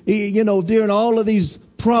you during all of these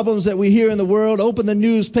problems that we hear in the world, open the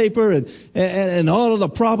newspaper and all of the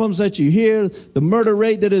problems that you hear, the murder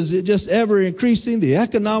rate that is just ever increasing, the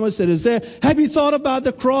economics that is there. Have you thought about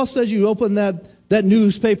the cross as you open that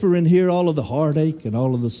newspaper and hear all of the heartache and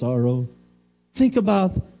all of the sorrow? Think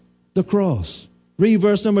about the cross. Read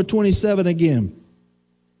verse number 27 again.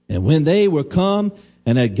 And when they were come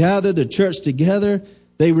and had gathered the church together,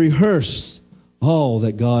 they rehearsed all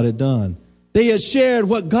that God had done. They had shared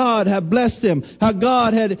what God had blessed them, how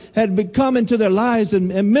God had come into their lives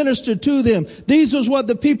and ministered to them. These was what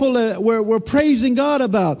the people were praising God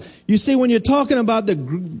about. You see, when you're talking about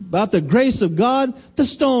the grace of God, the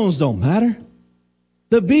stones don't matter.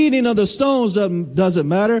 The beating of the stones doesn't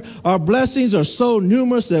matter. Our blessings are so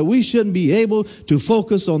numerous that we shouldn't be able to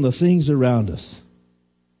focus on the things around us.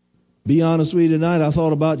 Be honest with you tonight, I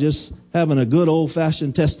thought about just having a good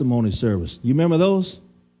old-fashioned testimony service. You remember those?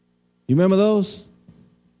 You remember those?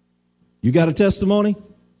 You got a testimony?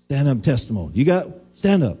 Stand up, testimony. You got,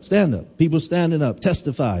 stand up. People standing up,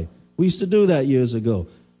 testify. We used to do that years ago.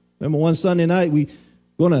 Remember one Sunday night,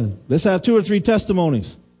 let's have 2 or 3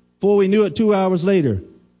 testimonies. Before we knew it, 2 hours later,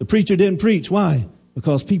 the preacher didn't preach. Why?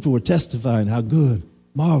 Because people were testifying how good,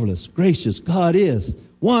 marvelous, gracious God is.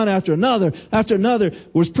 One after another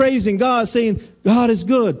was praising God, saying, God is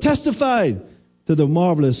good, testified to the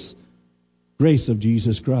marvelous grace of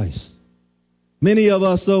Jesus Christ. Many of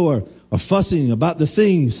us, though, are fussing about the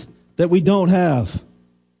things that we don't have.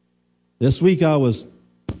 This week my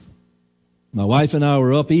wife and I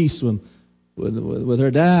were up east with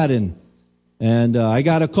her dad, and I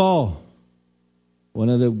got a call. One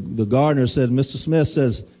of the gardeners said, Mr. Smith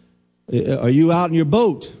says, are you out in your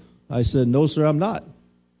boat? I said, no, sir, I'm not.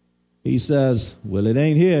 He says, well, it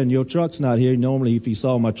ain't here, and your truck's not here. Normally, if he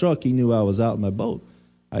saw my truck, he knew I was out in my boat.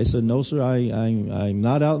 I said, no, sir, I'm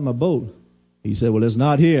not out in my boat. He said, well, it's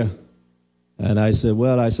not here. And I said,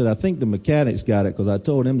 I think the mechanics got it because I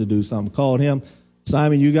told him to do something. Called him,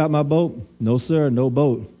 Simon, you got my boat? No, sir, no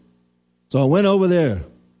boat. So I went over there,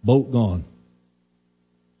 boat gone.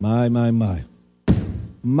 My.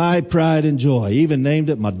 My pride and joy. Even named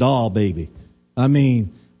it my doll baby. I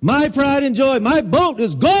mean, my pride and joy. My boat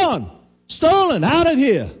is gone, stolen, out of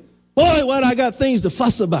here. Boy, what I got things to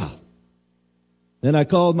fuss about. Then I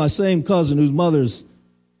called my same cousin whose mother's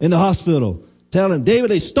in the hospital, telling David,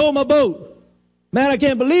 they stole my boat. Man, I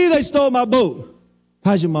can't believe they stole my boat.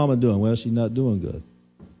 How's your mama doing? Well, she's not doing good.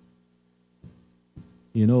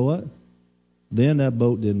 You know what? Then that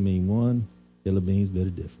boat didn't mean one killer beans bit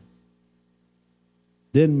of difference.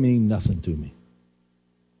 Didn't mean nothing to me.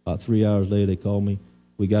 About 3 hours later, they called me.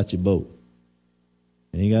 We got your boat.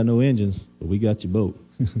 Ain't got no engines, but we got your boat.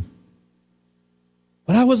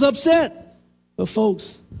 But I was upset. But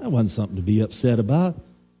folks, that wasn't something to be upset about.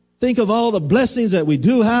 Think of all the blessings that we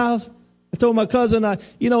do have. I told my cousin,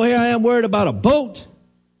 here I am worried about a boat.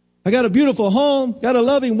 I got a beautiful home, got a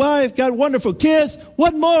loving wife, got wonderful kids.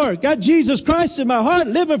 What more? Got Jesus Christ in my heart,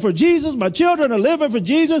 living for Jesus. My children are living for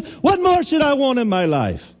Jesus. What more should I want in my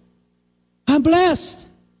life? I'm blessed.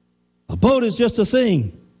 A boat is just a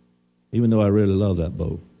thing, even though I really love that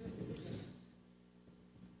boat.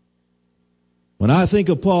 When I think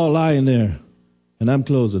of Paul lying there, and I'm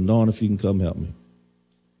closing, Dawn, if you can come help me.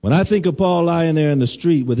 When I think of Paul lying there in the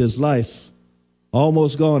street with his life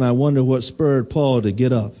almost gone, I wonder what spurred Paul to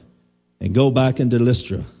get up and go back into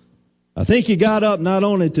Lystra. I think he got up not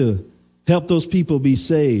only to help those people be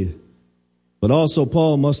saved, but also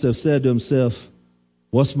Paul must have said to himself,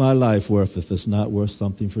 what's my life worth if it's not worth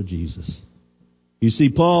something for Jesus? You see,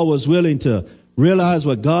 Paul was willing to realize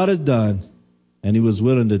what God had done, and he was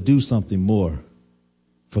willing to do something more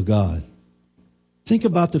for God. Think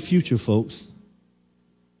about the future, folks.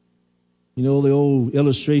 You know the old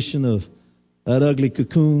illustration of that ugly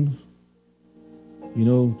cocoon? You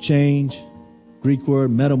know, change, Greek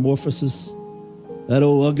word, metamorphosis. That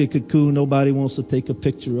old ugly cocoon nobody wants to take a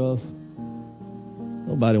picture of.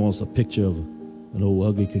 Nobody wants a picture of an old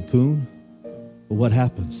ugly cocoon. But what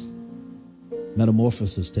happens?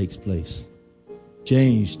 Metamorphosis takes place.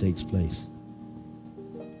 Change takes place.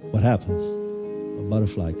 What happens? A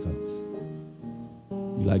butterfly comes.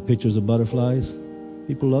 You like pictures of butterflies?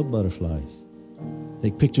 People love butterflies.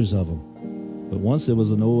 Take pictures of them. But once there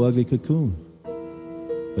was an old ugly cocoon.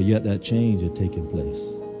 But yet that change had taken place.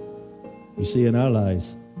 You see, in our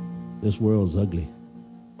lives, this world's ugly.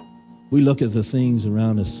 We look at the things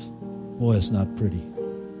around us. Boy, it's not pretty.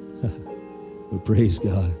 But praise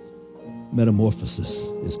God. Metamorphosis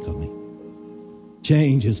is coming.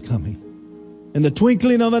 Change is coming. In the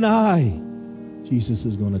twinkling of an eye, Jesus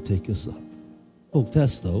is going to take us up. Oh,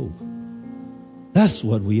 that's the hope. That's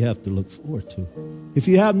what we have to look forward to. If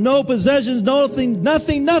you have no possessions, nothing,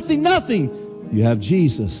 you have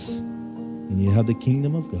Jesus and you have the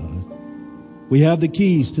kingdom of God. We have the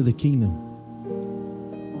keys to the kingdom.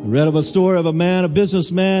 I read of a story of a man, a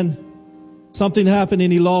businessman. Something happened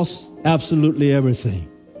and he lost absolutely everything.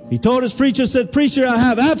 He told his preacher, said, "Preacher, I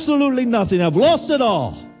have absolutely nothing. I've lost it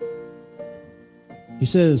all." He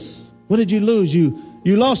says, "What did you lose? You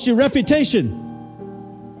lost your reputation.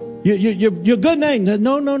 Your good name."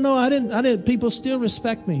 No, I didn't. People still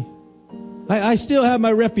respect me. I still have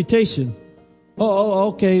my reputation. Oh,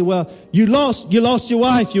 okay. Well, you lost your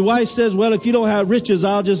wife. Your wife says, "Well, if you don't have riches,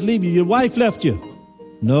 I'll just leave you." Your wife left you.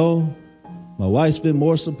 No, my wife's been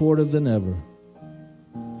more supportive than ever.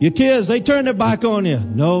 Your kids, they turned their back on you.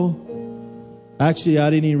 No, actually, I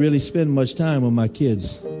didn't even really spend much time with my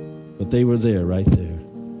kids, but they were there, right there.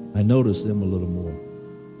 I noticed them a little more.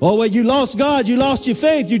 Oh, well, you lost God. You lost your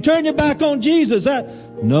faith. You turned your back on Jesus.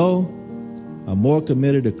 No, I'm more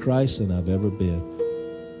committed to Christ than I've ever been.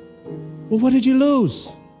 Well, what did you lose?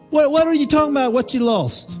 What are you talking about, what you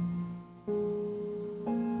lost?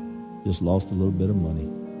 Just lost a little bit of money,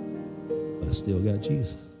 but I still got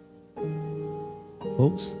Jesus.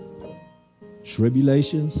 Folks,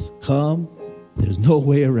 tribulations come. There's no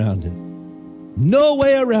way around it. No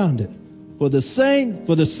way around it. For the saint,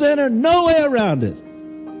 for the sinner, no way around it.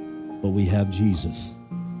 But we have Jesus.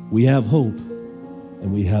 We have hope.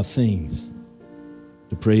 And we have things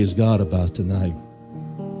to praise God about tonight.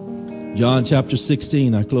 John chapter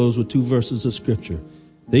 16, I close with 2 verses of scripture.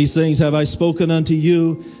 "These things have I spoken unto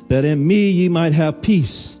you, that in me ye might have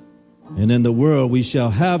peace. And in the world we shall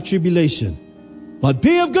have tribulation. But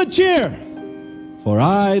be of good cheer, for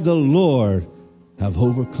I, the Lord, have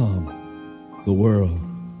overcome the world."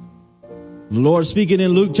 The Lord speaking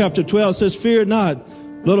in Luke chapter 12 says, "Fear not,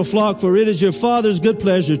 little flock, for it is your Father's good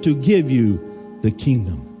pleasure to give you the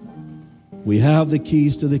kingdom." We have the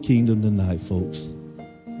keys to the kingdom tonight, folks.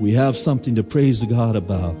 We have something to praise God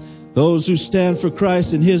about. Those who stand for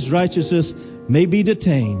Christ and his righteousness may be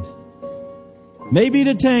detained. May be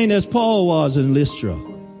detained as Paul was in Lystra.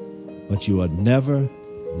 But you will never,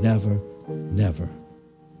 never, never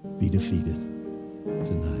be defeated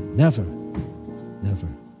tonight. Never, never.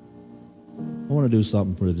 I want to do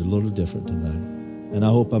something for you a little different tonight. And I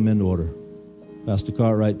hope I'm in order. Pastor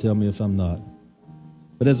Cartwright, tell me if I'm not.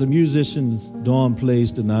 But as a musician, Dawn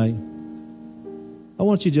plays tonight, I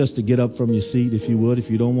want you just to get up from your seat if you would. If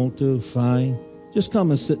you don't want to, fine. Just come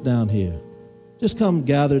and sit down here. Just come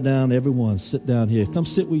gather down, everyone. Sit down here. Come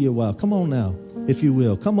sit with your wife. Come on now, if you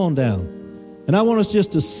will. Come on down. And I want us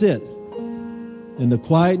just to sit in the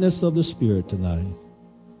quietness of the Spirit tonight.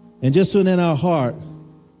 And just within our heart,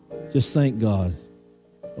 just thank God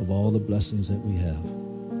of all the blessings that we have.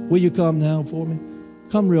 Will you come now for me?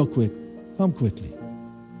 Come real quick. Come quickly.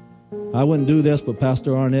 I wouldn't do this, but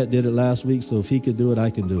Pastor Arnett did it last week, so if he could do it, I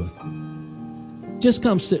can do it. just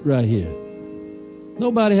come sit right here.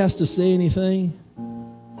 Nobody has to say anything.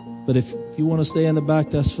 But if you want to stay in the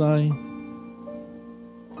back, that's fine.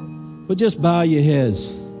 But just bow your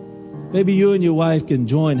heads. Maybe you and your wife can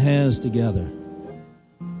join hands together.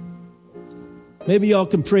 Maybe y'all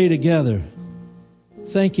can pray together,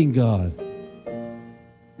 thanking God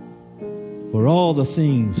for all the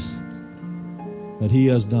things that He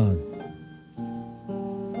has done.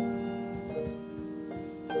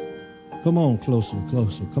 Come on, closer,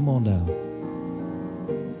 closer. Come on down.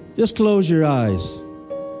 Just close your eyes.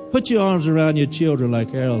 Put your arms around your children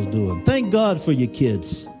like Harold's doing. Thank God for your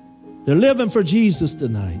kids. They're living for Jesus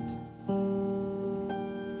tonight.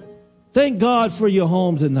 Thank God for your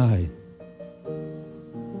home tonight.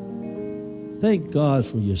 Thank God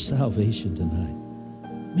for your salvation tonight.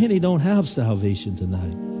 Many don't have salvation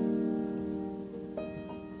tonight.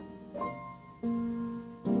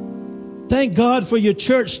 Thank God for your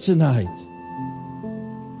church tonight.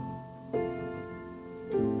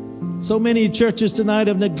 So many churches tonight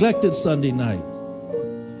have neglected Sunday night.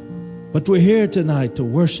 But we're here tonight to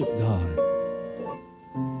worship God.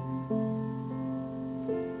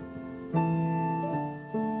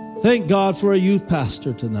 Thank God for a youth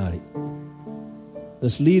pastor tonight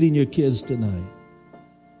that's leading your kids tonight.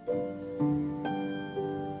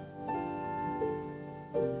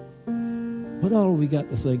 What all have we got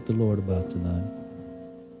to thank the Lord about tonight?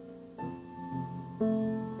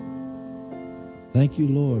 Thank you,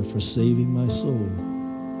 Lord, for saving my soul,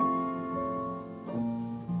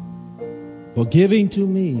 for giving to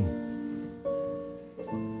me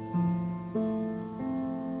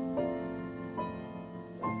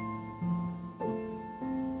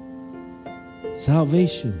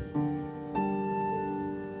salvation,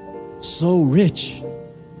 so rich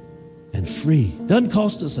and free. Doesn't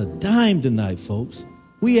cost us a dime tonight, folks.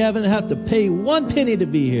 We haven't had to pay 1 penny to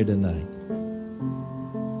be here tonight.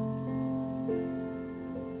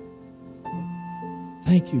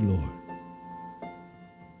 Thank you, Lord.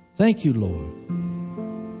 Thank you, Lord.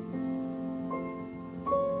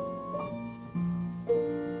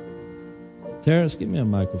 Terrence, give me a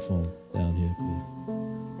microphone down here, please.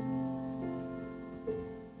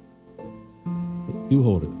 You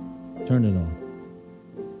hold it. Turn it on.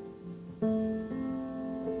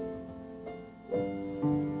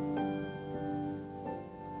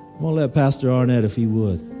 I'm going to let Pastor Arnett, if he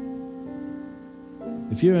would.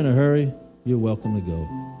 If you're in a hurry, you're welcome to go.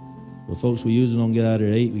 But folks, we usually don't get out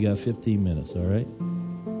at 8. We got 15 minutes, all right?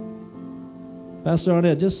 Pastor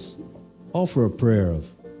Arnett, just offer a prayer of,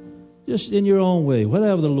 just in your own way,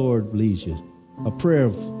 whatever the Lord leads you, a prayer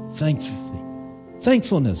of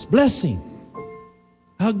thankfulness, blessing,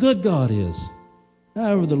 how good God is,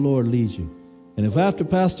 however the Lord leads you. And if after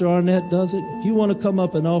Pastor Arnett does it, if you want to come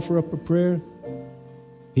up and offer up a prayer,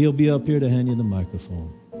 he'll be up here to hand you the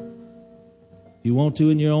microphone. If you want to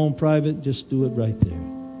in your own private, just do it right there.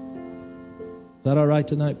 Is that all right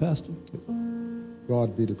tonight, Pastor?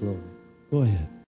 God be the glory. Go ahead.